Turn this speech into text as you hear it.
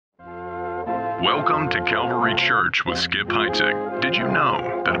Welcome to Calvary Church with Skip Heitzig. Did you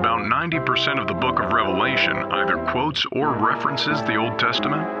know that about 90% of the book of Revelation either quotes or references the Old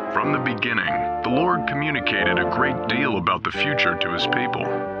Testament? From the beginning, the Lord communicated a great deal about the future to His people.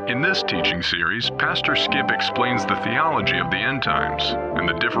 In this teaching series, Pastor Skip explains the theology of the end times and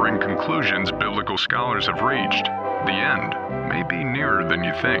the differing conclusions biblical scholars have reached. The end may be nearer than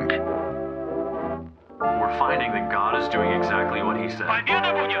you think. We're finding that God is doing exactly what He said.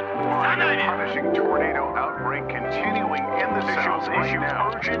 Punishing tornado outbreak continuing in the South right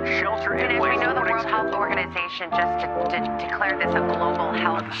now. Urgent shelter in And as place. we know, the World Health Organization just declared this a global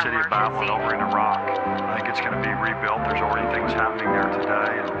health The city of Babylon emergency. over in Iraq. I think it's going to be rebuilt. There's already things happening there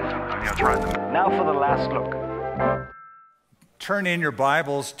today. And, it's right. Now for the last look. Turn in your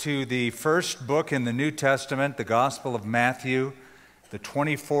Bibles to the first book in the New Testament, the Gospel of Matthew, the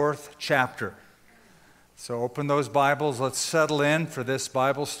 24th chapter. So open those Bibles. Let's settle in for this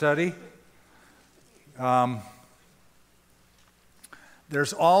Bible study.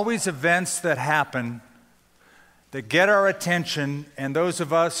 There's always events that happen that get our attention, and those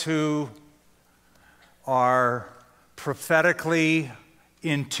of us who are prophetically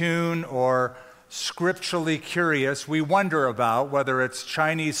in tune or scripturally curious, we wonder about whether it's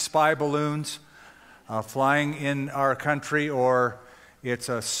Chinese spy balloons flying in our country, or it's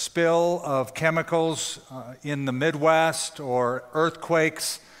a spill of chemicals in the Midwest, or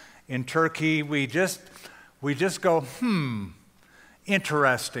earthquakes in Turkey. We just go,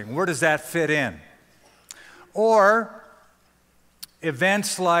 interesting. Where does that fit in? Or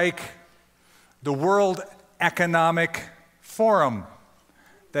events like the World Economic Forum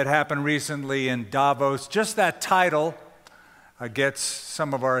that happened recently in Davos. Just that title gets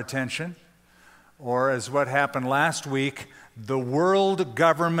some of our attention. Or as what happened last week, the World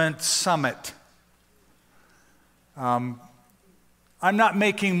Government Summit. I'm not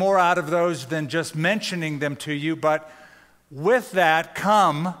making more out of those than just mentioning them to you, but with that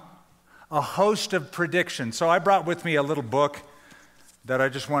come a host of predictions. So I brought with me a little book that I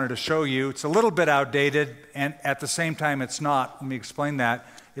just wanted to show you. It's a little bit outdated, and at the same time it's not. Let me explain that.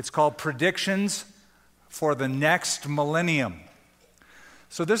 It's called Predictions for the Next Millennium.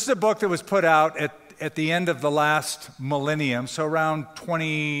 So this is a book that was put out at the end of the last millennium, so around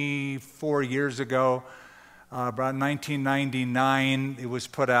 24 years ago, about 1999 it was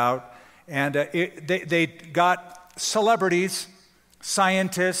put out. And they got celebrities,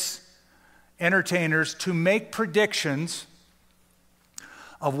 scientists, entertainers to make predictions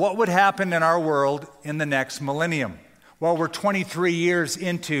of what would happen in our world in the next millennium. Well, we're 23 years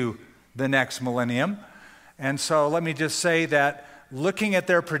into the next millennium, and so let me just say that looking at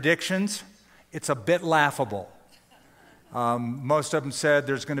their predictions, it's a bit laughable. Most of them said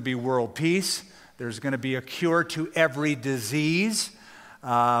there's going to be world peace, there's going to be a cure to every disease.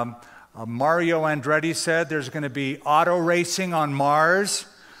 Mario Andretti said there's going to be auto racing on Mars.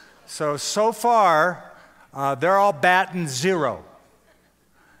 So far, they're all batting zero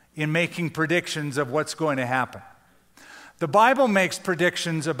in making predictions of what's going to happen. The Bible makes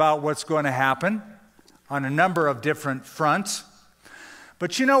predictions about what's going to happen on a number of different fronts.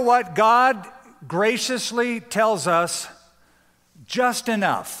 But you know what? God graciously tells us just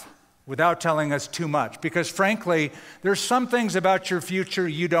enough without telling us too much. Because frankly, there's some things about your future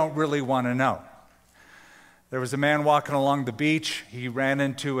you don't really want to know. There was a man walking along the beach. He ran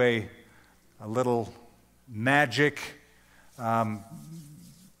into a little magic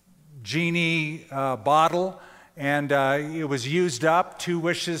genie bottle, and it was used up. 2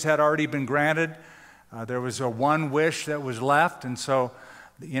 wishes had already been granted. There was a 1 wish that was left, and so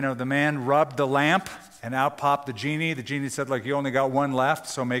the man rubbed the lamp, and out popped the genie. The genie said, "Look, you only got 1 left,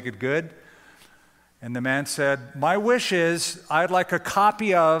 so make it good." And the man said, "My wish is I'd like a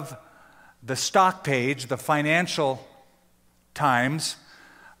copy of the stock page, the Financial Times,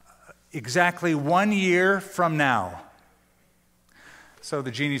 exactly 1 year from now." So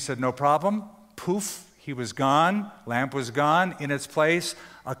the genie said, "No problem." Poof, he was gone. Lamp was gone. In its place,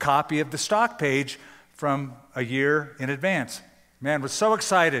 a copy of the stock page from a year in advance. Man was so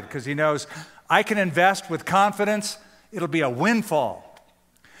excited because he knows, I can invest with confidence. It'll be a windfall.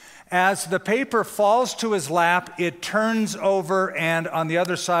 As the paper falls to his lap, it turns over, and on the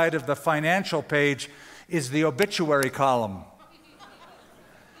other side of the financial page is the obituary column.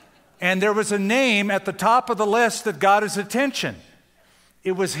 And there was a name at the top of the list that got his attention.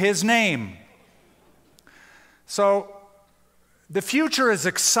 It was his name. So the future is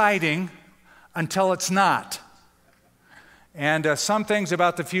exciting until it's not. And some things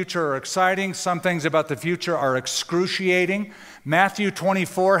about the future are exciting. Some things about the future are excruciating. Matthew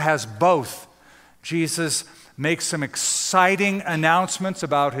 24 has both. Jesus make some exciting announcements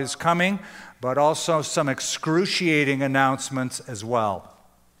about his coming, but also some excruciating announcements as well.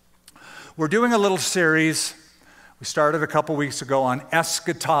 We're doing a little series we started a couple weeks ago on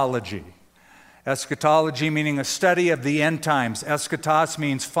eschatology. Eschatology meaning a study of the end times. Eschatos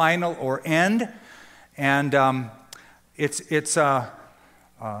means final or end, and it's an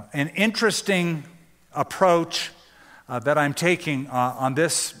interesting approach that I'm taking on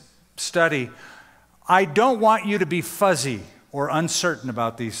this study. I don't want you to be fuzzy or uncertain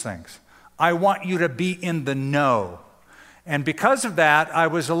about these things. I want you to be in the know. And because of that, I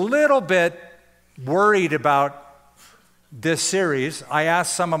was a little bit worried about this series. I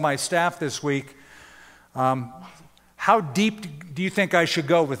asked some of my staff this week, how deep do you think I should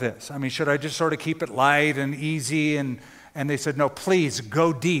go with this? I mean, should I just sort of keep it light and easy? And they said, no, please,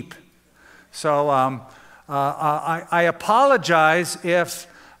 go deep. So I apologize if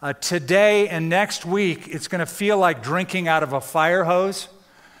today and next week it's going to feel like drinking out of a fire hose,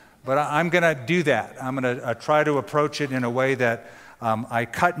 but I'm going to do that. I'm going to try to approach it in a way that I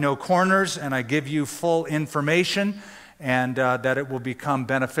cut no corners and I give you full information, and that it will become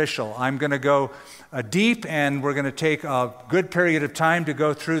beneficial. I'm going to go deep, and we're going to take a good period of time to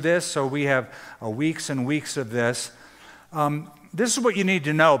go through this, so we have weeks and weeks of this. This is what you need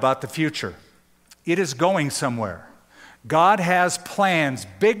to know about the future. It is going somewhere. God has plans,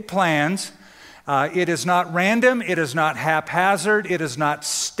 big plans. It is not random. It is not haphazard. It is not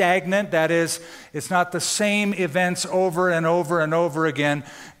stagnant. That is, it's not the same events over and over and over again.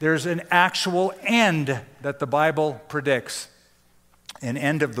 There's an actual end that the Bible predicts, an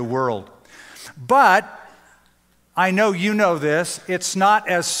end of the world. But I know you know this. It's not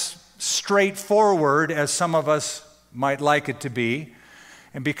as straightforward as some of us might like it to be.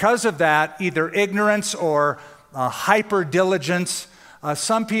 And because of that, either ignorance or hyper-diligence,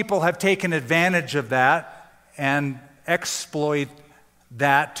 some people have taken advantage of that and exploit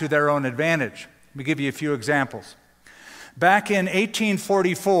that to their own advantage. Let me give you a few examples. Back in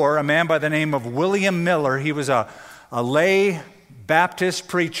 1844, a man by the name of William Miller, he was a lay Baptist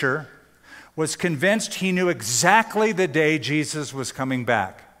preacher, was convinced he knew exactly the day Jesus was coming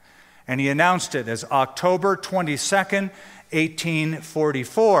back. And he announced it as October 22nd,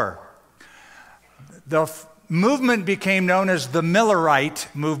 1844. The movement became known as the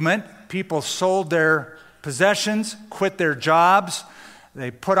Millerite movement. People sold their possessions, quit their jobs.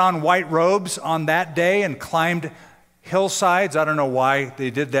 They put on white robes on that day and climbed hillsides. I don't know why they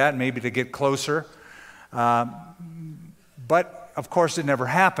did that, maybe to get closer. But, of course, it never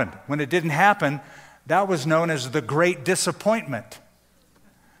happened. When it didn't happen, that was known as the Great Disappointment,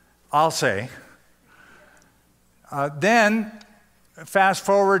 I'll say. Then, fast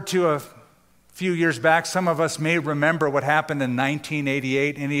forward to a few years back, some of us may remember what happened in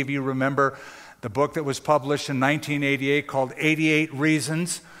 1988. Any of you remember the book that was published in 1988 called 88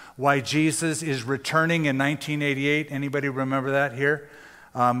 Reasons Why Jesus is Returning in 1988? Anybody remember that here?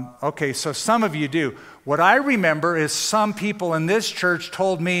 Okay, so some of you do. What I remember is some people in this church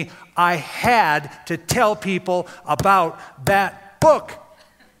told me I had to tell people about that book.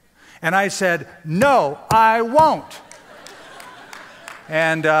 And I said, no, I won't.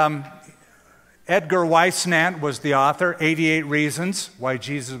 And Edgar Weissnant was the author, 88 Reasons Why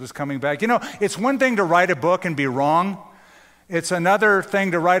Jesus Was Coming Back. You know, it's one thing to write a book and be wrong. It's another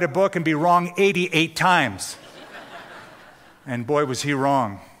thing to write a book and be wrong 88 times. And boy, was he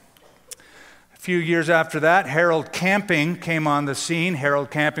wrong. A few years after that, Harold Camping came on the scene.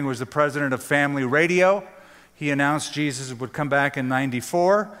 Harold Camping was the president of Family Radio. He announced Jesus would come back in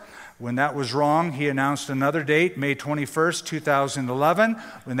 94. When that was wrong, he announced another date, May 21st, 2011.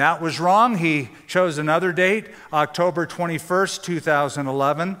 When that was wrong, he chose another date, October 21st,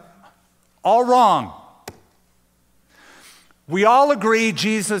 2011. All wrong. We all agree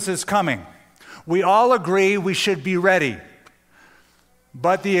Jesus is coming. We all agree we should be ready.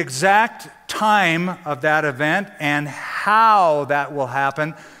 But the exact time of that event and how that will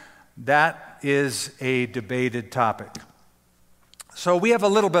happen, that is a debated topic. So we have a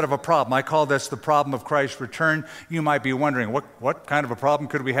little bit of a problem. I call this the problem of Christ's return. You might be wondering, what kind of a problem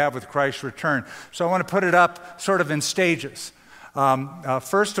could we have with Christ's return? So I want to put it up sort of in stages.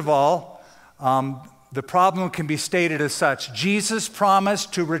 First of all, the problem can be stated as such. Jesus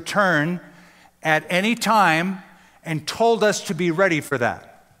promised to return at any time and told us to be ready for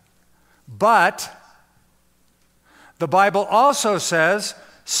that. But the Bible also says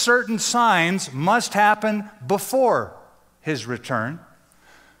certain signs must happen before his return.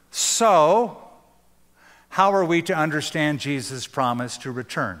 So, how are we to understand Jesus' promise to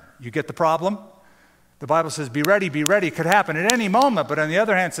return? You get the problem? The Bible says, be ready, could happen at any moment. But on the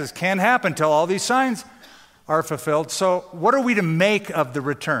other hand, it says, can't happen till all these signs are fulfilled. So what are we to make of the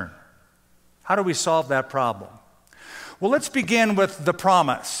return? How do we solve that problem? Well, let's begin with the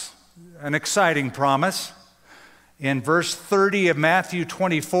promise, an exciting promise. In verse 30 of Matthew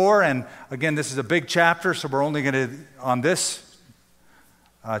 24, and again, this is a big chapter, so we're only going to, on this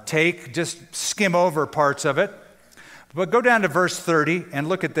just skim over parts of it. But go down to verse 30 and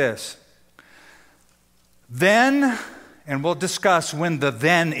look at this. Then, and we'll discuss when the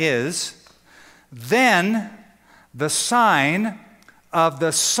then is, then the sign of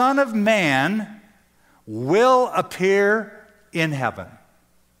the Son of Man will appear in heaven.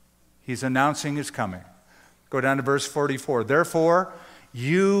 He's announcing his coming. Go down to verse 44. Therefore,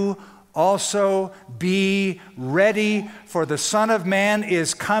 you also be ready, for the Son of Man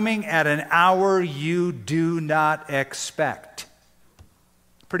is coming at an hour you do not expect.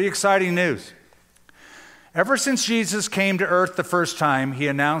 Pretty exciting news. Ever since Jesus came to earth the first time, he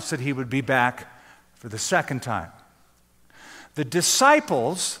announced that he would be back for the second time. The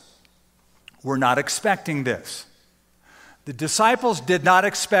disciples were not expecting this. The disciples did not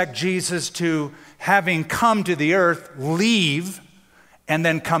expect Jesus to, having come to the earth, leave and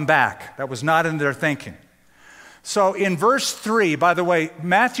then come back. That was not in their thinking. So in verse 3, by the way,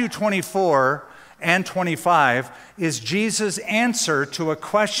 Matthew 24 and 25 is Jesus' answer to a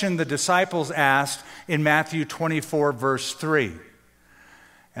question the disciples asked in Matthew 24, verse 3.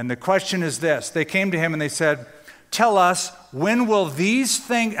 And the question is this. They came to him and they said, tell us, when will these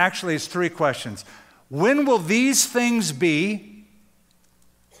things, actually it's three questions. When will these things be?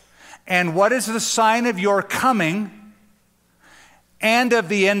 And what is the sign of your coming and of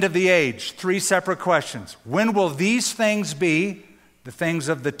the end of the age? Three separate questions. When will these things be? The things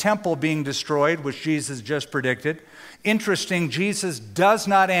of the temple being destroyed, which Jesus just predicted. Interesting, Jesus does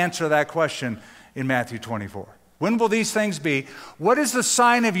not answer that question in Matthew 24. When will these things be? What is the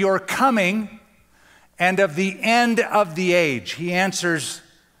sign of your coming and of the end of the age? He answers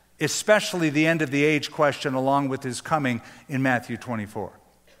especially the end of the age question along with his coming in Matthew 24.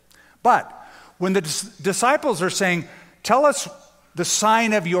 But when the disciples are saying, tell us the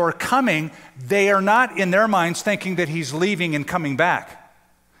sign of your coming, they are not in their minds thinking that he's leaving and coming back.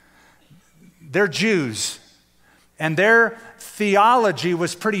 They're Jews, and their theology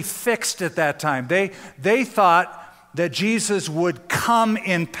was pretty fixed at that time. They thought that Jesus would come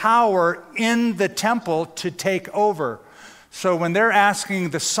in power in the temple to take over. So when they're asking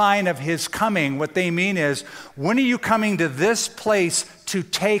the sign of his coming, what they mean is, when are you coming to this place to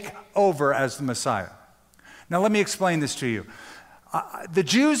take over as the Messiah? Now let me explain this to you. The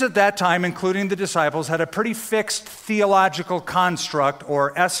Jews at that time, including the disciples, had a pretty fixed theological construct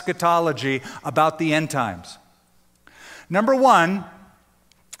or eschatology about the end times. Number one,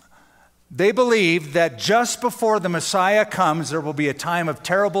 they believed that just before the Messiah comes, there will be a time of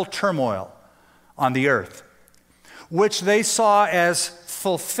terrible turmoil on the earth, which they saw as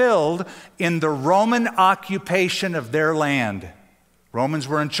fulfilled in the Roman occupation of their land. Romans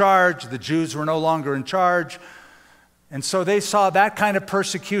were in charge, the Jews were no longer in charge, and so they saw that kind of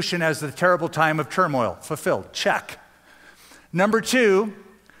persecution as the terrible time of turmoil. Fulfilled, check. Number two,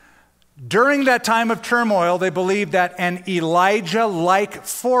 during that time of turmoil, they believed that an Elijah-like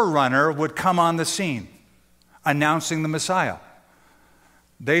forerunner would come on the scene, announcing the Messiah.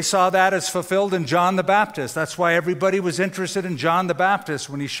 They saw that as fulfilled in John the Baptist. That's why everybody was interested in John the Baptist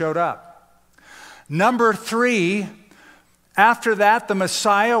when he showed up. Number three, after that, the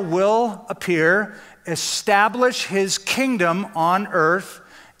Messiah will appear, establish his kingdom on earth,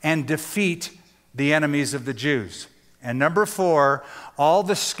 and defeat the enemies of the Jews. And number four, all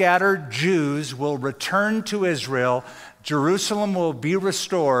the scattered Jews will return to Israel. Jerusalem will be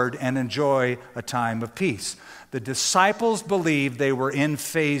restored and enjoy a time of peace. The disciples believed they were in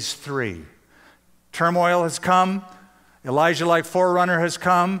phase 3. Turmoil has come. Elijah-like forerunner has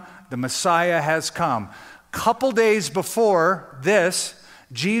come. The Messiah has come. Couple days before this,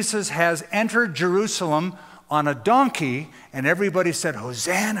 Jesus has entered Jerusalem on a donkey, and everybody said,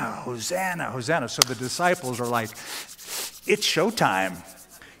 Hosanna, Hosanna, Hosanna. So the disciples are like, it's showtime.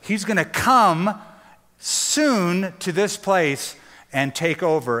 He's going to come soon to this place and take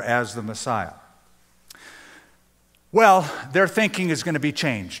over as the Messiah. Well, their thinking is going to be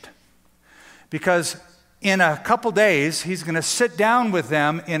changed, because in a couple days, he's going to sit down with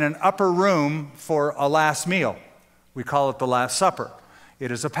them in an upper room for a last meal. We call it the Last Supper.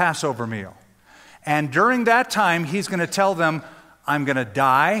 It is a Passover meal. And during that time, he's going to tell them, I'm going to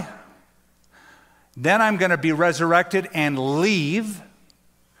die, then I'm going to be resurrected and leave,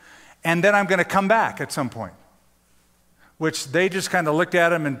 and then I'm going to come back at some point. Which they just kind of looked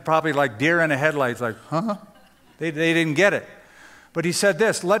at him and probably like deer in the headlights, like, huh? They didn't get it. But he said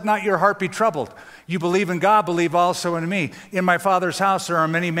this, let not your heart be troubled. You believe in God, believe also in me. In my Father's house there are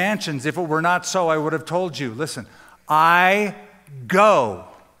many mansions. If it were not so, I would have told you. Listen, I go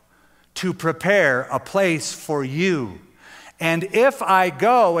to prepare a place for you. And if I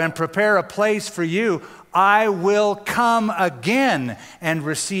go and prepare a place for you, I will come again and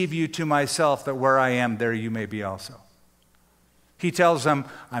receive you to myself, that where I am, there you may be also. He tells them,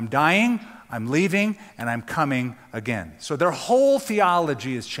 I'm dying, I'm leaving, and I'm coming again. So their whole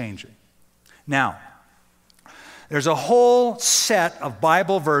theology is changing. Now, there's a whole set of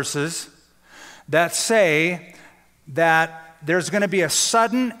Bible verses that say that there's going to be a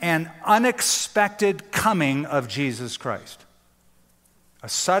sudden and unexpected coming of Jesus Christ. A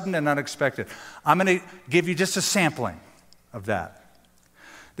sudden and unexpected. I'm going to give you just a sampling of that.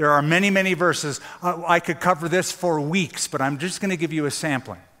 There are many, many verses. I could cover this for weeks, but I'm just going to give you a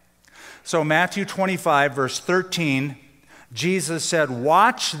sampling. So Matthew 25, verse 13, Jesus said,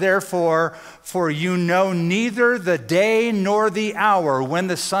 watch therefore, for you know neither the day nor the hour when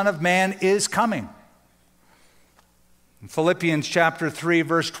the Son of Man is coming. In Philippians chapter 3,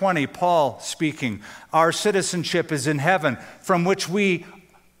 verse 20, Paul speaking, our citizenship is in heaven, from which we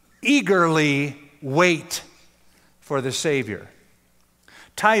eagerly wait for the Savior.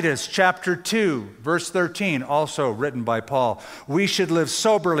 Titus chapter 2, verse 13, also written by Paul. We should live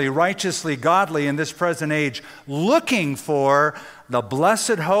soberly, righteously, godly in this present age, looking for the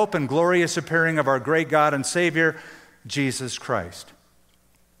blessed hope and glorious appearing of our great God and Savior, Jesus Christ.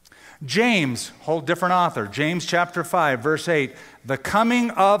 James, whole different author, James chapter 5, verse 8, the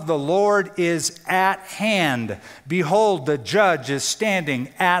coming of the Lord is at hand. Behold, the judge is standing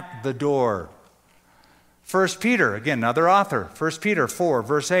at the door. 1 Peter, again, another author, 1 Peter 4,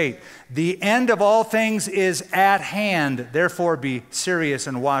 verse 8, the end of all things is at hand, therefore be serious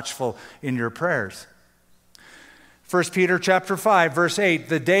and watchful in your prayers. 1 Peter chapter 5, verse 8,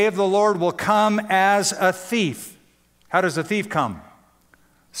 the day of the Lord will come as a thief. How does a thief come?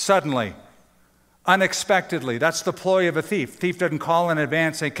 Suddenly, unexpectedly. That's the ploy of a thief. Thief doesn't call in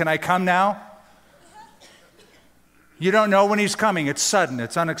advance, say, can I come now? You don't know when he's coming. It's sudden.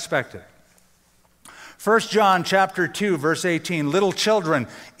 It's unexpected. 1 John chapter 2, verse 18, little children,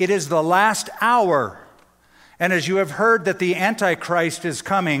 it is the last hour. And as you have heard that the Antichrist is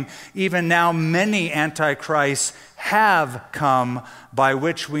coming, even now many Antichrists have come, by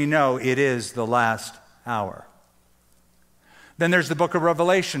which we know it is the last hour. Then there's the book of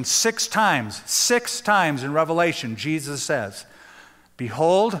Revelation. 6 times in Revelation, Jesus says,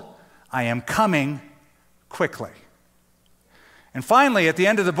 behold, I am coming quickly. And finally, at the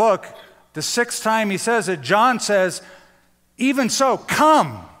end of the book, the 6th time he says it, John says, even so,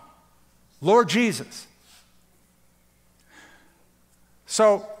 come, Lord Jesus.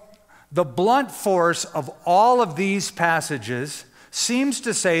 So the blunt force of all of these passages seems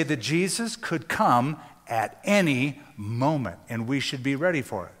to say that Jesus could come at any moment, and we should be ready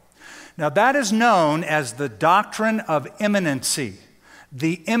for it. Now that is known as the doctrine of imminency,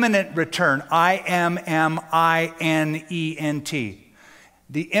 the imminent return, I-M-M-I-N-E-N-T.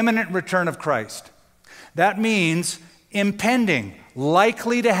 The imminent return of Christ. That means impending,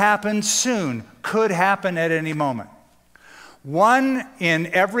 likely to happen soon, could happen at any moment. 1 in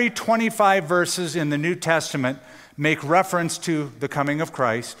every 25 verses in the New Testament make reference to the coming of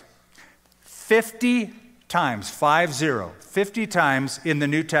Christ. 50 times, 50 times in the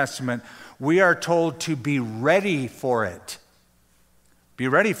New Testament, we are told to be ready for it. Be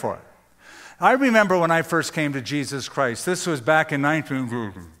ready for it. I remember when I first came to Jesus Christ. This was back in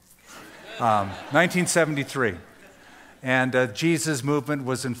 1973. And Jesus movement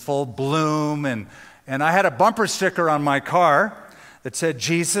was in full bloom. And I had a bumper sticker on my car that said,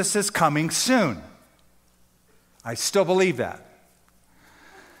 Jesus is coming soon. I still believe that.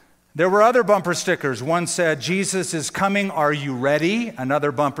 There were other bumper stickers. One said, Jesus is coming, are you ready?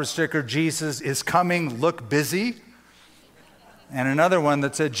 Another bumper sticker, Jesus is coming, look busy. And another one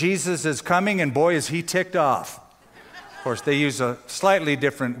that said, Jesus is coming, and boy, is he ticked off. Of course, they use a slightly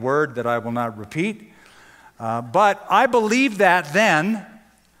different word that I will not repeat. But I believed that then,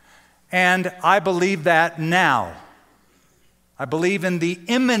 and I believe that now. I believe in the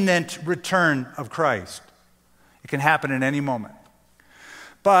imminent return of Christ. It can happen at any moment.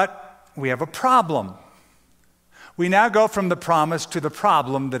 But we have a problem. We now go from the promise to the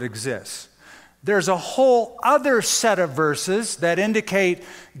problem that exists. There's a whole other set of verses that indicate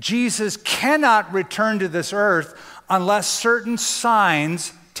Jesus cannot return to this earth unless certain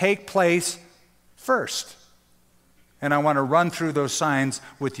signs take place first. And I want to run through those signs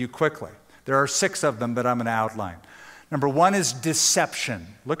with you quickly. There are 6 of them that I'm going to outline. Number 1 is deception.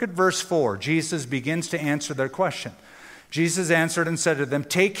 Look at verse 4. Jesus begins to answer their question. Jesus answered and said to them,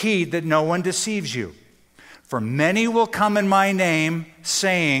 "Take heed that no one deceives you. For many will come in my name,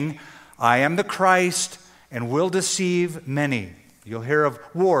 saying, 'I am the Christ,' and will deceive many. You'll hear of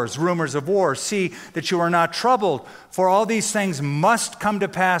wars, rumors of wars. See that you are not troubled, for all these things must come to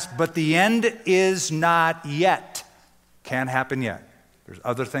pass, but the end is not yet." Can't happen yet. There's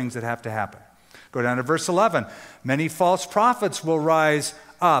other things that have to happen. Go down to verse 11. "Many false prophets will rise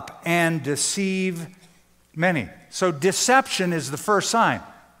up and deceive many." So deception is the first sign.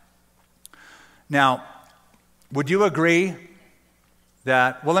 Now, would you agree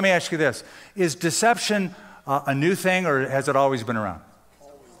that, well, let me ask you this. Is deception a new thing, or has it always been around?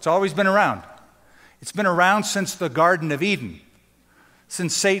 It's always been around. It's been around since the Garden of Eden.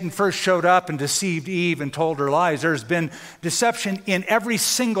 Since Satan first showed up and deceived Eve and told her lies, there's been deception in every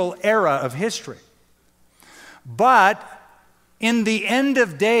single era of history. But in the end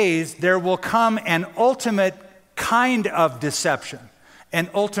of days, there will come an ultimate kind of deception, an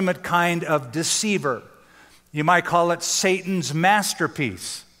ultimate kind of deceiver. You might call it Satan's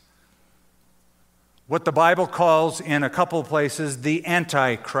masterpiece. What the Bible calls in a couple of places the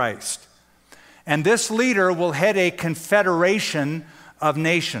Antichrist. And this leader will head a confederation of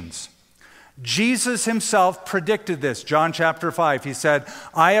nations. Jesus himself predicted this. John chapter 5, he said,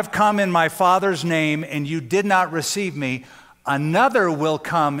 "I have come in my Father's name, and you did not receive me. Another will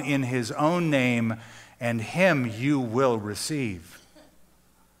come in his own name, and him you will receive."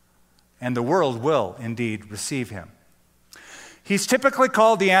 And the world will indeed receive him. He's typically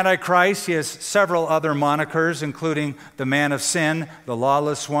called the Antichrist. He has several other monikers, including the man of sin, the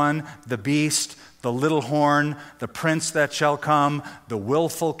lawless one, the beast, the little horn, the prince that shall come, the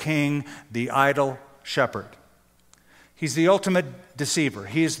willful king, the idle shepherd. He's the ultimate deceiver.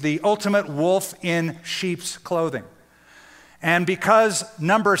 He's the ultimate wolf in sheep's clothing. And because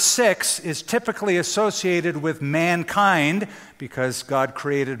number 6 is typically associated with mankind, because God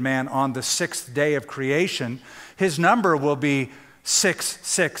created man on the 6th day of creation, his number will be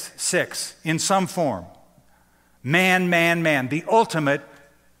 666 in some form. Man, man, man, the ultimate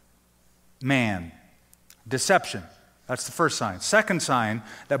man. Deception. That's the first sign. Second sign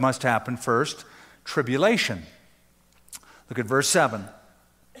that must happen first, tribulation. Look at verse 7.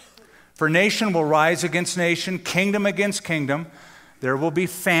 "For nation will rise against nation, kingdom against kingdom. There will be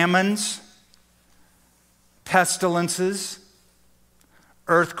famines, pestilences,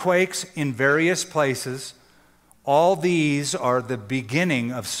 earthquakes in various places. All these are the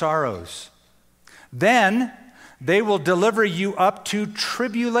beginning of sorrows. Then they will deliver you up to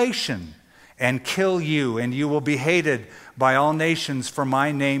tribulation and kill you, and you will be hated by all nations for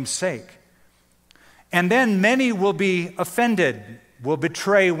my name's sake. And then many will be offended, will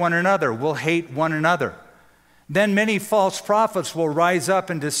betray one another, will hate one another. Then many false prophets will rise up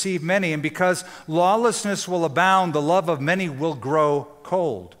and deceive many, and because lawlessness will abound, the love of many will grow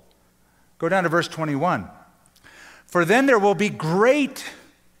cold." Go down to verse 21. "For then there will be great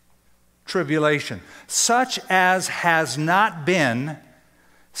tribulation, such as has not been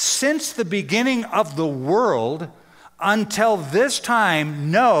since the beginning of the world until this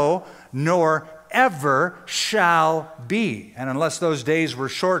time, no, nor ever shall be. And unless those days were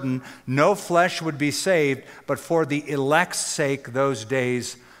shortened, no flesh would be saved, but for the elect's sake, those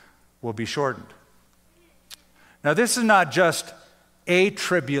days will be shortened." Now, this is not just a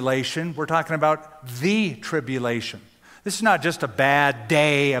tribulation. We're talking about the tribulation. This is not just a bad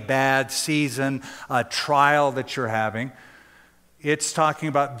day, a bad season, a trial that you're having. It's talking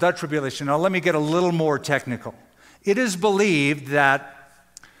about the tribulation. Now, let me get a little more technical. It is believed that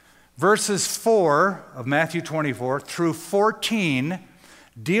verses 4 of Matthew 24 through 14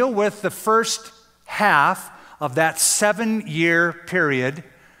 deal with the first half of that 7-year period,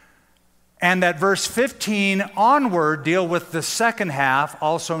 and that verse 15 onward deal with the second half,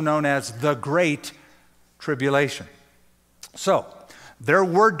 also known as the Great Tribulation. So, there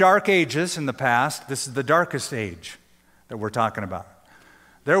were dark ages in the past. This is the darkest age that we're talking about.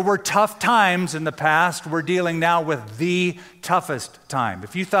 There were tough times in the past. We're dealing now with the toughest time.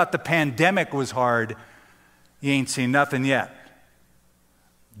 If you thought the pandemic was hard, you ain't seen nothing yet.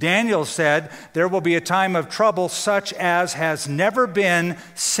 Daniel said there will be a time of trouble such as has never been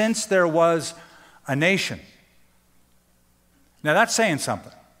since there was a nation. Now that's saying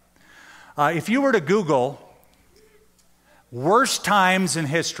something. If you were to Google worst times in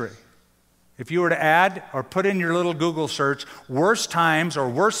history, if you were to add or put in your little Google search, worst times or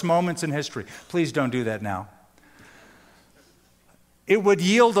worst moments in history, please don't do that now. It would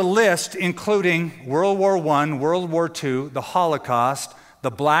yield a list including World War I, World War II, the Holocaust, the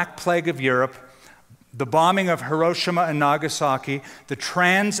Black Plague of Europe, the bombing of Hiroshima and Nagasaki, the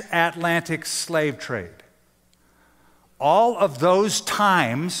transatlantic slave trade. all of those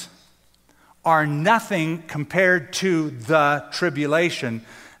times are nothing compared to the tribulation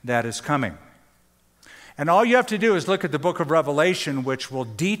that is coming. And all you have to do is look at the book of Revelation, which will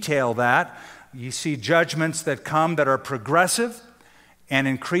detail that. You see judgments that come that are progressive and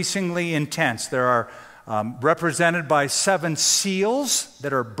increasingly intense. There are represented by 7 seals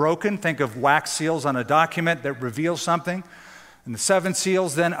that are broken. Think of wax seals on a document that reveal something. And the 7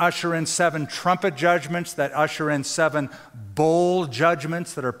 seals then usher in 7 trumpet judgments that usher in 7 bowl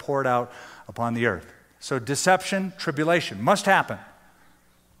judgments that are poured out upon the earth. So deception, tribulation must happen.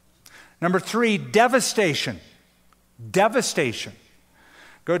 Number 3, devastation. Devastation.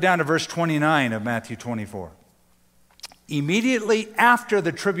 Go down to verse 29 of Matthew 24. Immediately after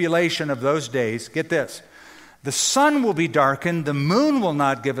the tribulation of those days, get this, the sun will be darkened, the moon will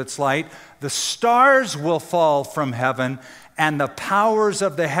not give its light, the stars will fall from heaven, and the powers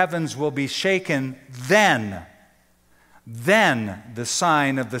of the heavens will be shaken. Then the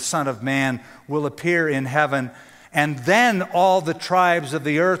sign of the Son of Man will appear in heaven, and then all the tribes of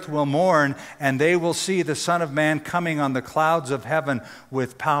the earth will mourn, and they will see the Son of Man coming on the clouds of heaven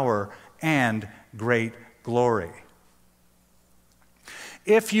with power and great glory.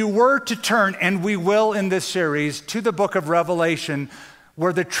 If you were to turn, and we will in this series, to the book of Revelation,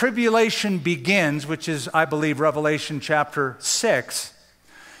 where the tribulation begins, which is, I believe, Revelation chapter 6,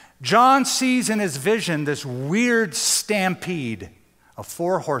 John sees in his vision this weird stampede of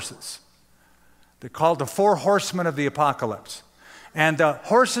 4 horses. They're called the 4 horsemen of the apocalypse. And the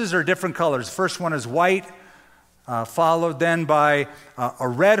horses are different colors. The first one is white, followed then by a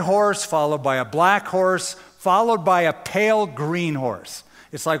red horse, followed by a black horse, followed by a pale green horse.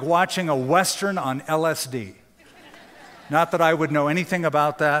 It's like watching a Western on LSD. Not that I would know anything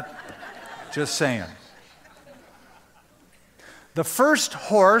about that, just saying. The first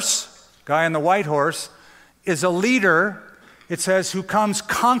horse, guy on the white horse, is a leader, it says, who comes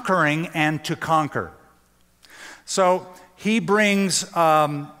conquering and to conquer. So he brings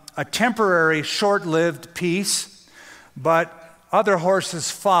a temporary, short-lived peace, but other horses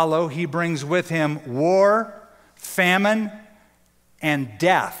follow. He brings with him war, famine, and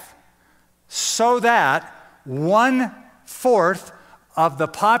death, so that 1/4 of the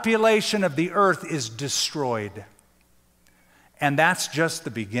population of the earth is destroyed. And that's just the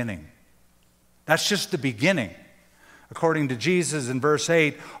beginning. That's just the beginning. According to Jesus in verse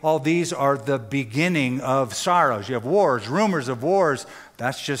 8, all these are the beginning of sorrows. You have wars, rumors of wars.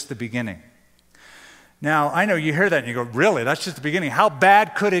 That's just the beginning. Now, I know you hear that and you go, really? That's just the beginning. How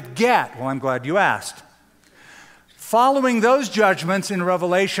bad could it get? Well, I'm glad you asked. Following those judgments in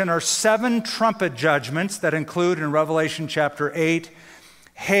Revelation are 7 trumpet judgments that include in Revelation chapter 8,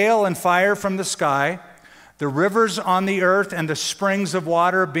 hail and fire from the sky, the rivers on the earth and the springs of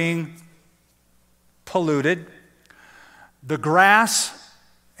water being polluted, the grass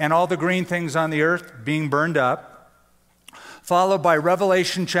and all the green things on the earth being burned up, followed by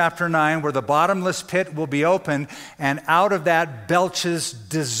Revelation chapter 9, where the bottomless pit will be opened, and out of that belches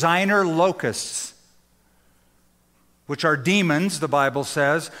designer locusts, which are demons, the Bible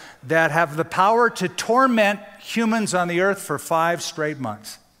says, that have the power to torment humans on the earth for 5 straight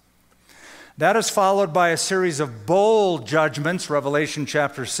months. That is followed by a series of bowl judgments, Revelation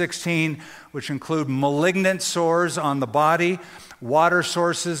chapter 16, which include malignant sores on the body, water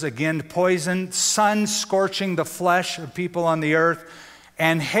sources, again poison, sun scorching the flesh of people on the earth,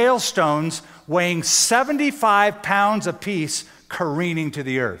 and hailstones weighing 75 pounds apiece careening to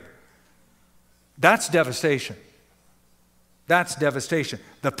the earth. That's devastation. That's devastation.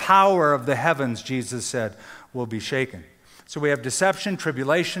 The power of the heavens, Jesus said, will be shaken. So we have deception,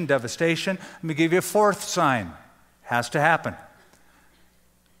 tribulation, devastation. Let me give you a 4th sign. Has to happen.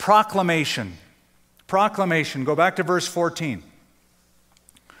 Proclamation. Proclamation. Go back to verse 14.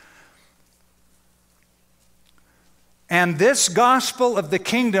 And this gospel of the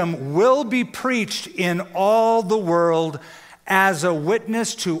kingdom will be preached in all the world as a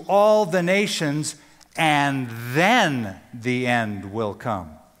witness to all the nations, and then the end will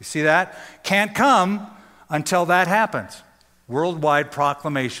come. You see that? Can't come until that happens. Worldwide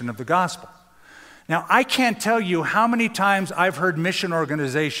proclamation of the gospel. Now, I can't tell you how many times I've heard mission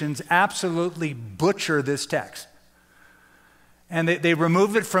organizations absolutely butcher this text. And they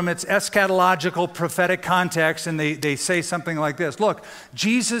remove it from its eschatological prophetic context, and they say something like this. Look,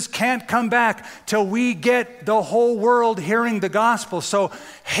 Jesus can't come back till we get the whole world hearing the gospel. So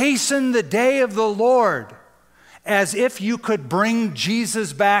hasten the day of the Lord, as if you could bring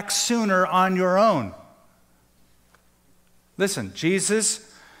Jesus back sooner on your own. Listen,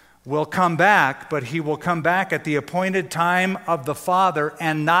 Jesus will come back, but he will come back at the appointed time of the Father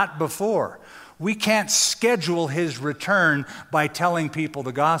and not before. We can't schedule his return by telling people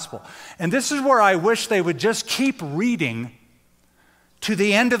the gospel. And this is where I wish they would just keep reading to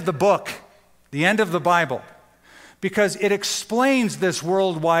the end of the book, the end of the Bible, because it explains this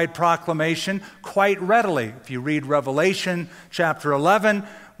worldwide proclamation quite readily. If you read Revelation chapter 11,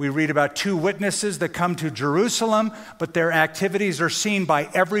 we read about 2 witnesses that come to Jerusalem, but their activities are seen by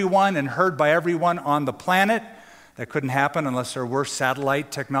everyone and heard by everyone on the planet. That couldn't happen unless there were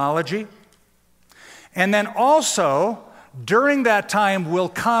satellite technology. And then also, during that time will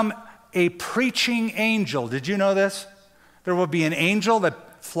come a preaching angel. Did you know this? There will be an angel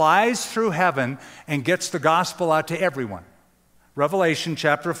that flies through heaven and gets the gospel out to everyone. Revelation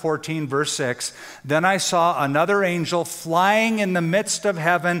chapter 14, verse 6, "Then I saw another angel flying in the midst of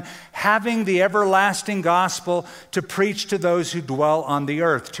heaven, having the everlasting gospel to preach to those who dwell on the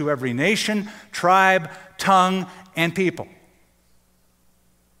earth, to every nation, tribe, tongue, and people."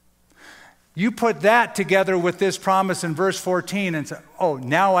 You put that together with this promise in verse 14 and say, oh,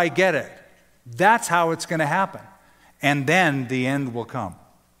 now I get it. That's how it's going to happen. And then the end will come.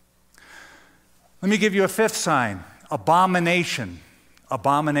 Let me give you a 5th sign. Abomination.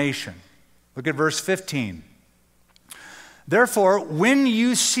 Abomination. Look at verse 15. "Therefore, when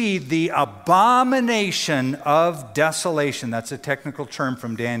you see the abomination of desolation," that's a technical term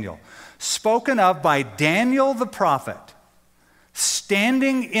from Daniel, "spoken of by Daniel the prophet,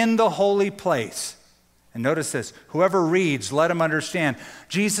 standing in the holy place." And notice this, whoever reads, let him understand.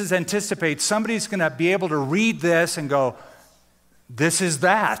 Jesus anticipates somebody's going to be able to read this and go, this is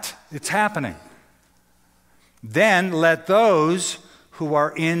that. It's happening. "Then let those who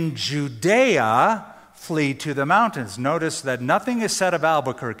are in Judea flee to the mountains." Notice that nothing is said of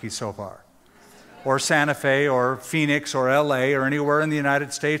Albuquerque so far, or Santa Fe, or Phoenix, or LA, or anywhere in the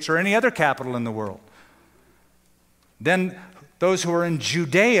United States, or any other capital in the world. "Then those who are in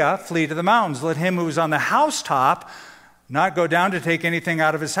Judea flee to the mountains. Let him who is on the housetop not go down to take anything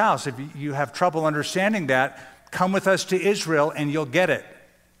out of his house." If you have trouble understanding that, come with us to Israel and you'll get it.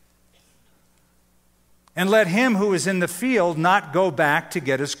 "And let him who is in the field not go back to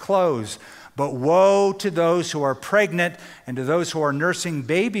get his clothes. But woe to those who are pregnant and to those who are nursing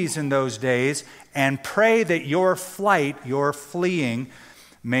babies in those days, and pray that your flight, your fleeing,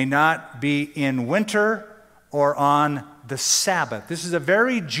 may not be in winter or on the Sabbath." This is a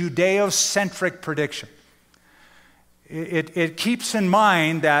very Judeo-centric prediction. It keeps in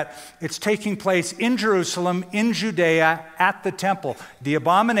mind that it's taking place in Jerusalem, in Judea, at the temple. The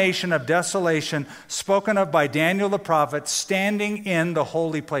abomination of desolation spoken of by Daniel the prophet, standing in the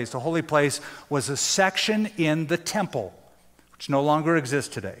holy place. The holy place was a section in the temple, which no longer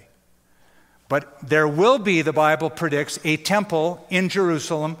exists today. But there will be, the Bible predicts, a temple in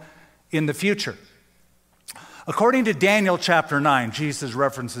Jerusalem in the future. According to Daniel chapter 9, Jesus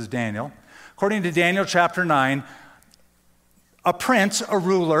references Daniel. According to Daniel chapter 9, a prince, a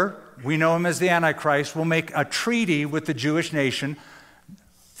ruler, we know him as the Antichrist, will make a treaty with the Jewish nation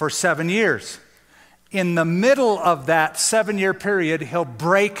for 7 years. In the middle of that 7-year period, he'll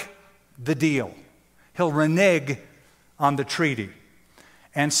break the deal. He'll renege on the treaty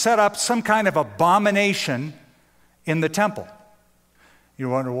and set up some kind of abomination in the temple. You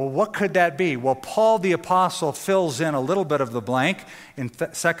wonder, well, what could that be? Well, Paul the Apostle fills in a little bit of the blank in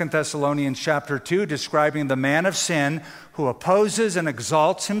 2 Thessalonians chapter 2, describing the man of sin who opposes and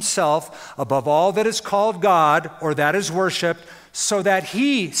exalts himself above all that is called God or that is worshiped, so that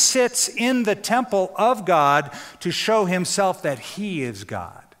he sits in the temple of God to show himself that he is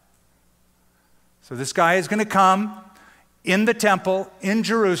God. So this guy is going to come in the temple in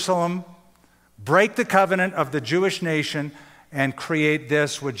Jerusalem, break the covenant of the Jewish nation, and create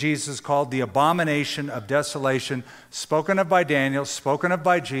this, what Jesus called the abomination of desolation, spoken of by Daniel, spoken of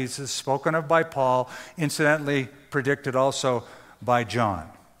by Jesus, spoken of by Paul, incidentally predicted also by John.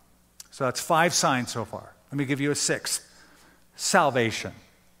 So that's 5 signs so far. Let me give you a 6th. Salvation.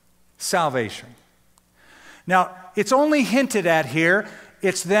 Salvation. Now, it's only hinted at here.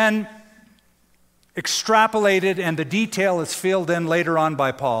 It's then extrapolated and the detail is filled in later on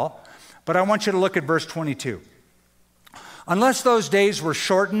by Paul. But I want you to look at verse 22. "Unless those days were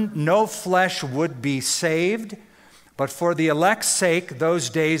shortened, no flesh would be saved, but for the elect's sake, those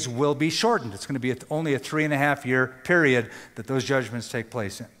days will be shortened." It's going to be only a 3.5-year period that those judgments take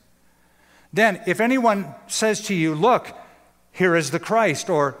place in. "Then, if anyone says to you, 'Look, here is the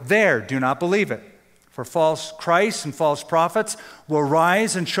Christ,' or 'There,' do not believe it. For false Christs and false prophets will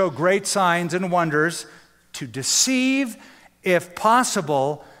rise and show great signs and wonders to deceive, if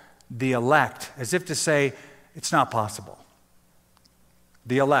possible, the elect." As if to say, it's not possible.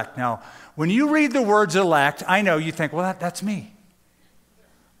 The elect. Now, when you read the words elect, I know you think, well, that's me.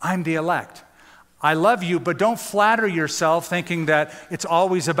 I'm the elect. I love you, but don't flatter yourself thinking that it's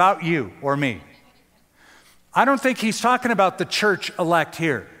always about you or me. I don't think he's talking about the church elect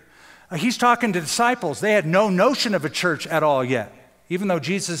here. He's talking to disciples. They had no notion of a church at all yet. Even though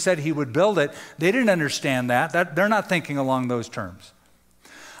Jesus said he would build it, they didn't understand that. They're not thinking along those terms.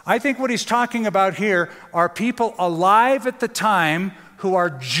 I think what he's talking about here are people alive at the time who are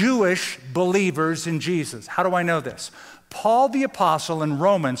Jewish believers in Jesus. How do I know this? Paul the Apostle in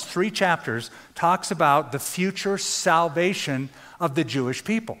Romans 3 chapters talks about the future salvation of the Jewish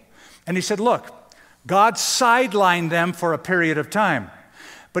people. And he said, look, God sidelined them for a period of time.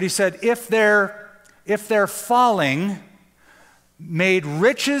 But he said, if they're falling, made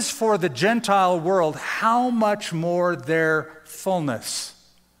riches for the Gentile world, how much more their fullness?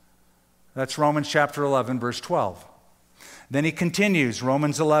 That's Romans chapter 11, verse 12. Then he continues,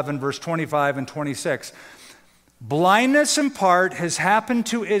 Romans 11, verse 25 and 26. Blindness in part has happened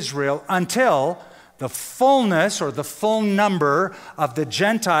to Israel until the fullness or the full number of the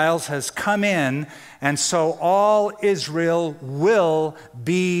Gentiles has come in, and so all Israel will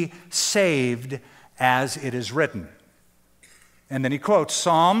be saved as it is written. And then he quotes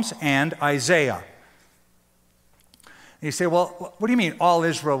Psalms and Isaiah. And you say, well, what do you mean all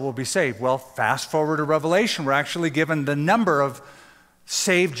Israel will be saved? Well, fast forward to Revelation. We're actually given the number of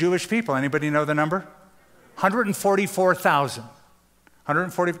saved Jewish people. Anybody know the number? 144,000.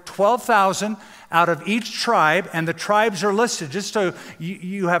 12,000 out of each tribe, and the tribes are listed just so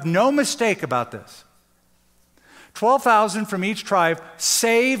you have no mistake about this. 12,000 from each tribe,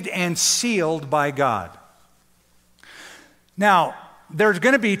 saved and sealed by God. Now, there's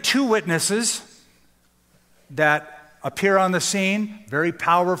going to be two witnesses that appear on the scene, very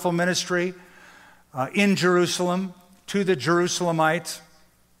powerful ministry in Jerusalem to the Jerusalemites.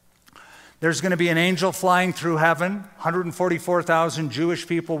 There's going to be an angel flying through heaven. 144,000 Jewish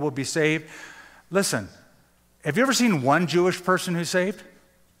people will be saved. Listen, have you ever seen one Jewish person who's saved?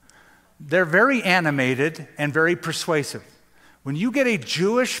 They're very animated and very persuasive. When you get a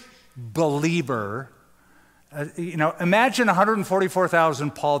Jewish believer, imagine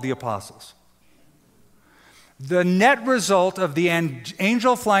 144,000 Paul the Apostles. The net result of the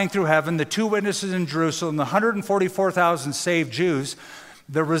angel flying through heaven, the two witnesses in Jerusalem, the 144,000 saved Jews,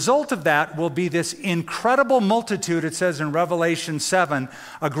 the result of that will be this incredible multitude, it says in Revelation 7,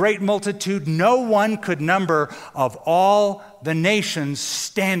 a great multitude no one could number of all the nations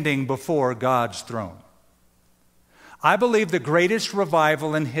standing before God's throne. I believe the greatest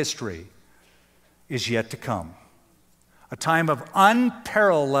revival in history is yet to come. A time of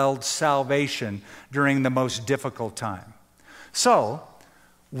unparalleled salvation during the most difficult time. So,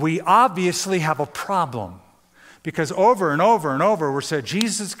 we obviously have a problem. Because over and over and over we're said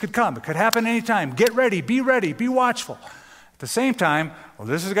Jesus could come. It could happen anytime. Get ready, be watchful. At the same time, well,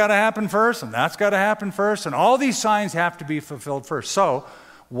 this has got to happen first, and that's got to happen first, and all these signs have to be fulfilled first. So,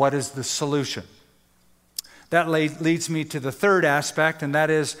 what is the solution? That leads me to the third aspect, and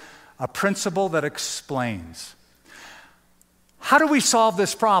that is a principle that explains. How do we solve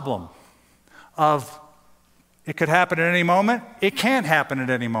this problem of it could happen at any moment, it can't happen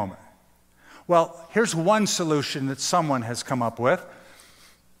at any moment? Well, here's one solution that someone has come up with,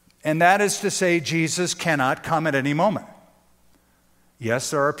 and that is to say Jesus cannot come at any moment.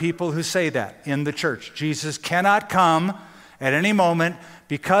 Yes, there are people who say that in the church. Jesus cannot come at any moment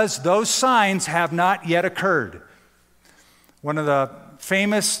because those signs have not yet occurred. One of the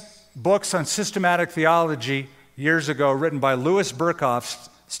famous books on systematic theology years ago, written by Louis Berkhoff,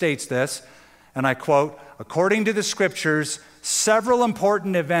 states this, and I quote, "According to the scriptures, several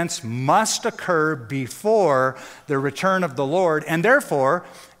important events must occur before the return of the Lord, and therefore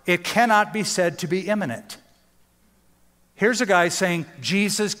it cannot be said to be imminent." Here's a guy saying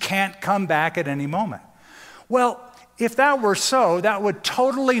Jesus can't come back at any moment. Well, if that were so, that would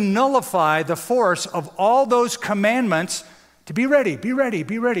totally nullify the force of all those commandments to be ready,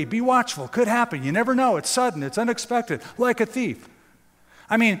 be watchful. Could happen. You never know. It's sudden. It's unexpected, like a thief.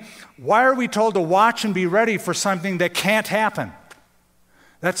 I mean, why are we told to watch and be ready for something that can't happen?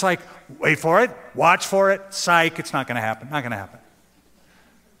 That's like, wait for it, watch for it, psych, it's not going to happen, not going to happen.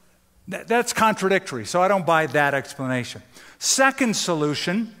 That's contradictory, so I don't buy that explanation. Second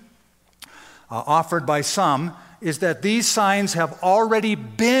solution, offered by some, is that these signs have already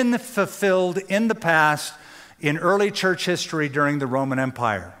been fulfilled in the past in early church history during the Roman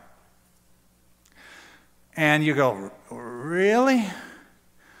Empire. And you go, really?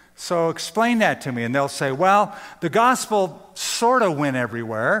 So explain that to me. And they'll say, well, the gospel sort of went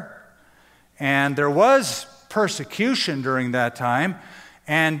everywhere, and there was persecution during that time,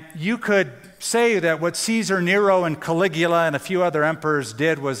 and you could say that what Caesar, Nero, and Caligula and a few other emperors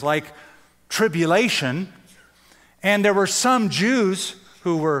did was like tribulation, and there were some Jews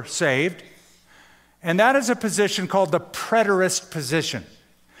who were saved, and that is a position called the preterist position.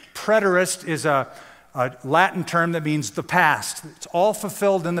 Preterist is a Latin term that means the past. It's all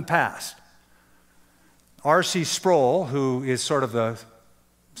fulfilled in the past. R.C. Sproul, who is sort of the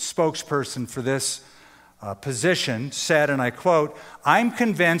spokesperson for this position, said, and I quote, "I'm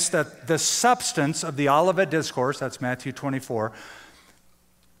convinced that the substance of the Olivet Discourse," that's Matthew 24,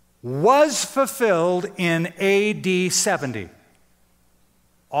 "was fulfilled in AD 70.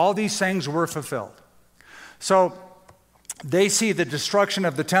 All these things were fulfilled. So they see the destruction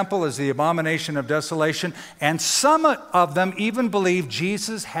of the temple as the abomination of desolation, and some of them even believe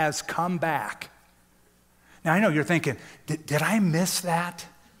Jesus has come back. Now, I know you're thinking, did I miss that?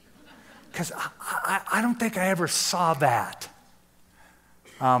 Because I don't think I ever saw that.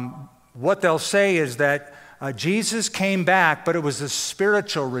 What they'll say is that Jesus came back, but it was a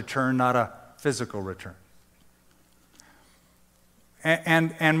spiritual return, not a physical return.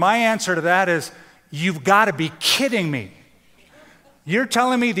 And my answer to that is, you've got to be kidding me. You're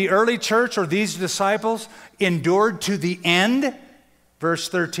telling me the early church or these disciples endured to the end, verse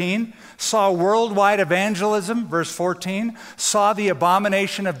 13, saw worldwide evangelism, verse 14, saw the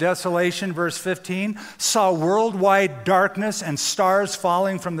abomination of desolation, verse 15, saw worldwide darkness and stars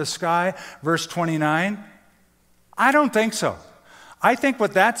falling from the sky, verse 29? I don't think so. I think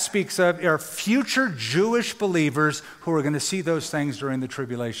what that speaks of are future Jewish believers who are going to see those things during the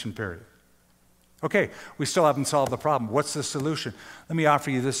tribulation period. Okay, we still haven't solved the problem. What's the solution? Let me offer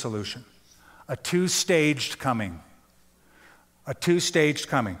you this solution. A two-staged coming. A two-staged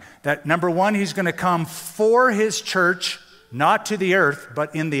coming. That number one, he's going to come for his church, not to the earth,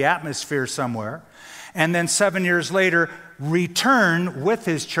 but in the atmosphere somewhere. And then 7 years later, return with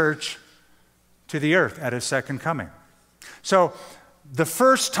his church to the earth at his second coming. So the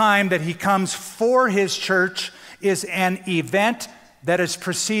first time that he comes for his church is an event that is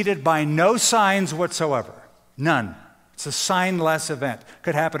preceded by no signs whatsoever. None. It's a signless event.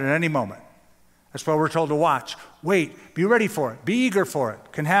 Could happen at any moment. That's why we're told to watch. Wait. Be ready for it. Be eager for it.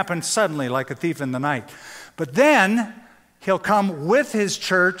 Can happen suddenly like a thief in the night. But then he'll come with his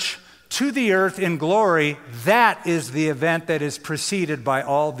church to the earth in glory. That is the event that is preceded by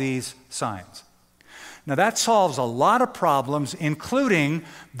all these signs. Now that solves a lot of problems, including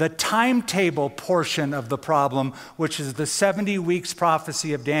the timetable portion of the problem, which is the 70 weeks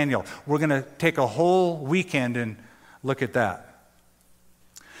prophecy of Daniel. We're going to take a whole weekend and look at that.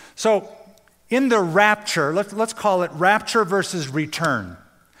 So in the rapture, let's call it rapture versus return.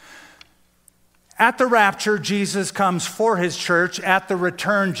 At the rapture, Jesus comes for his church. At the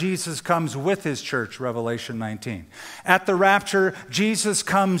return, Jesus comes with his church, Revelation 19. At the rapture, Jesus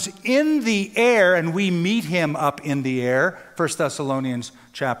comes in the air, and we meet him up in the air, 1 Thessalonians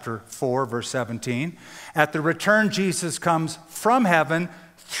chapter 4, verse 17. At the return, Jesus comes from heaven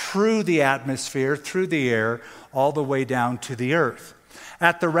through the atmosphere, through the air, all the way down to the earth.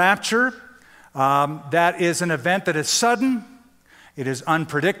 At the rapture, that is an event that is sudden, it is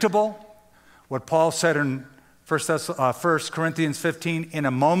unpredictable. What Paul said in 1 Corinthians 15, in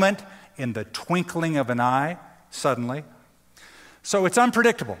a moment, in the twinkling of an eye, suddenly. So it's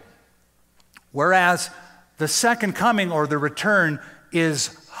unpredictable. Whereas the second coming or the return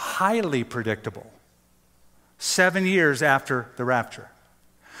is highly predictable. 7 years after the rapture.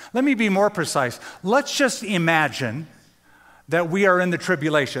 Let me be more precise. Let's just imagine that we are in the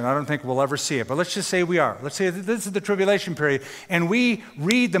tribulation. I don't think we'll ever see it, but let's just say we are. Let's say that this is the tribulation period, and we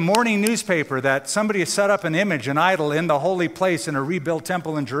read the morning newspaper that somebody has set up an image, an idol, in the holy place in a rebuilt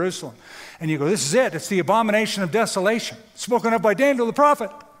temple in Jerusalem. And you go, this is it. It's the abomination of desolation, spoken of by Daniel the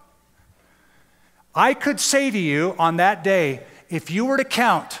prophet. I could say to you on that day, if you were to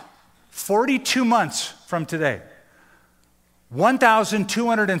count 42 months from today,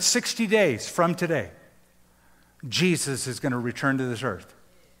 1,260 days from today, Jesus is going to return to this earth.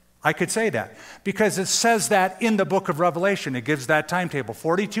 I could say that because it says that in the book of Revelation. It gives that timetable,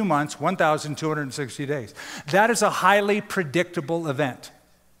 42 months, 1,260 days. That is a highly predictable event.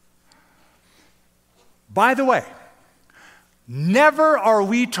 By the way, never are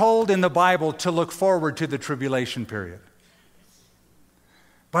we told in the Bible to look forward to the tribulation period.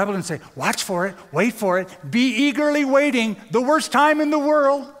 The Bible didn't say, watch for it, wait for it, be eagerly waiting, the worst time in the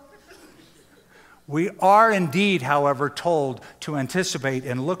world. We are indeed, however, told to anticipate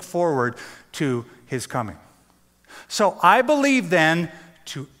and look forward to his coming. So I believe then,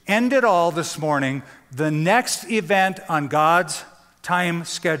 to end it all this morning, the next event on God's time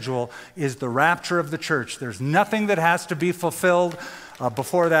schedule is the rapture of the church. There's nothing that has to be fulfilled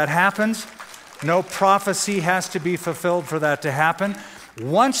before that happens. No prophecy has to be fulfilled for that to happen.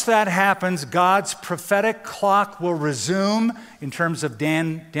 Once that happens, God's prophetic clock will resume in terms of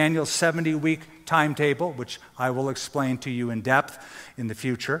Daniel's 70-week timetable, which I will explain to you in depth in the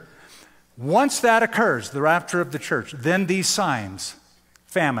future. Once that occurs, the rapture of the church, then these signs,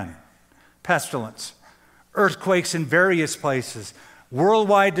 famine, pestilence, earthquakes in various places,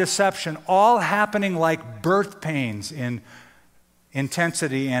 worldwide deception, all happening like birth pains in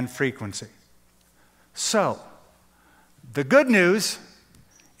intensity and frequency. So, the good news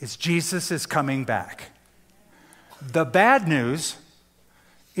is Jesus is coming back. The bad news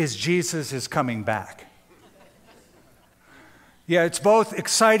is Jesus is coming back. Yeah, it's both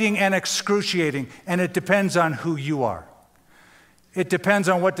exciting and excruciating, and it depends on who you are. It depends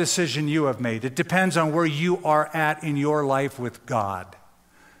on what decision you have made. It depends on where you are at in your life with God.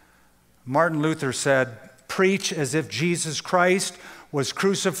 Martin Luther said, "Preach as if Jesus Christ was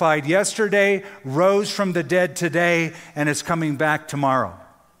crucified yesterday, rose from the dead today, and is coming back tomorrow."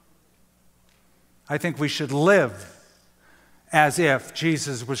 I think we should live as if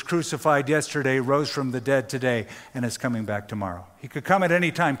Jesus was crucified yesterday, rose from the dead today, and is coming back tomorrow. He could come at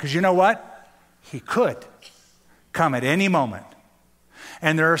any time, because you know what? He could come at any moment.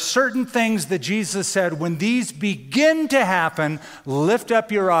 And there are certain things that Jesus said, when these begin to happen, lift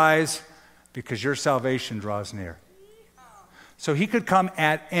up your eyes, because your salvation draws near. So he could come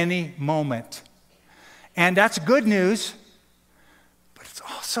at any moment. And that's good news, but it's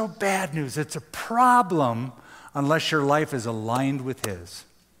also bad news. It's a problem unless your life is aligned with his.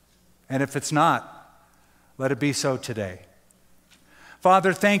 And if it's not, let it be so today.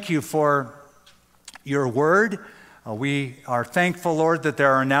 Father, thank you for your word. We are thankful, Lord, that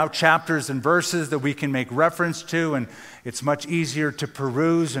there are now chapters and verses that we can make reference to, and it's much easier to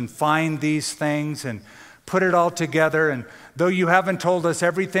peruse and find these things and put it all together. And though you haven't told us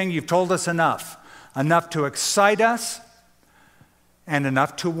everything, you've told us enough. Enough to excite us and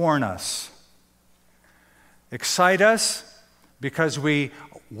enough to warn us. Excite us because we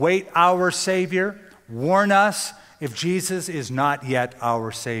wait our Savior. Warn us if Jesus is not yet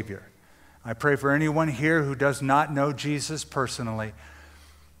our Savior. I pray for anyone here who does not know Jesus personally,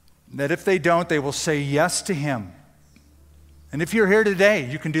 that if they don't, they will say yes to him. And if you're here today,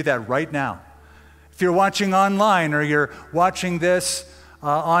 you can do that right now. If you're watching online or you're watching this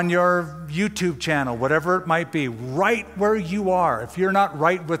on your YouTube channel, whatever it might be, right where you are, if you're not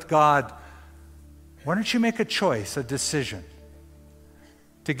right with God, why don't you make a choice, a decision,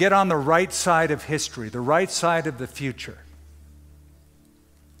 to get on the right side of history, the right side of the future?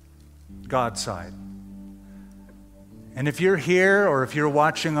 God's side. And if you're here, or if you're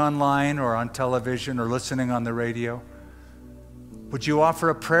watching online or on television or listening on the radio, would you offer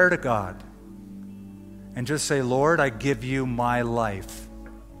a prayer to God and just say, Lord, I give you my life.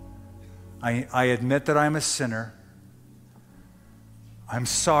 I admit that I'm a sinner. I'm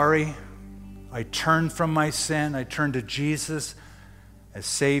sorry. I turn from my sin. I turn to Jesus as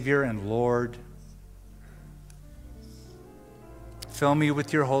Savior and Lord. Fill me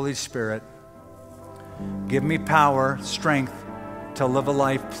with your Holy Spirit. Give me power, strength to live a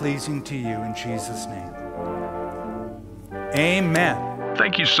life pleasing to you in Jesus' name. Amen.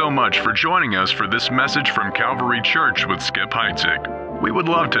 Thank you so much for joining us for this message from Calvary Church with Skip Heitzig. We would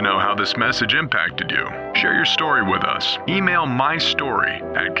love to know how this message impacted you. Share your story with us. Email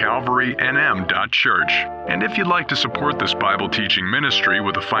mystory@calvarynm.church. And if you'd like to support this Bible teaching ministry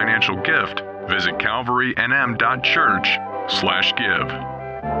with a financial gift, visit calvarynm.church/give.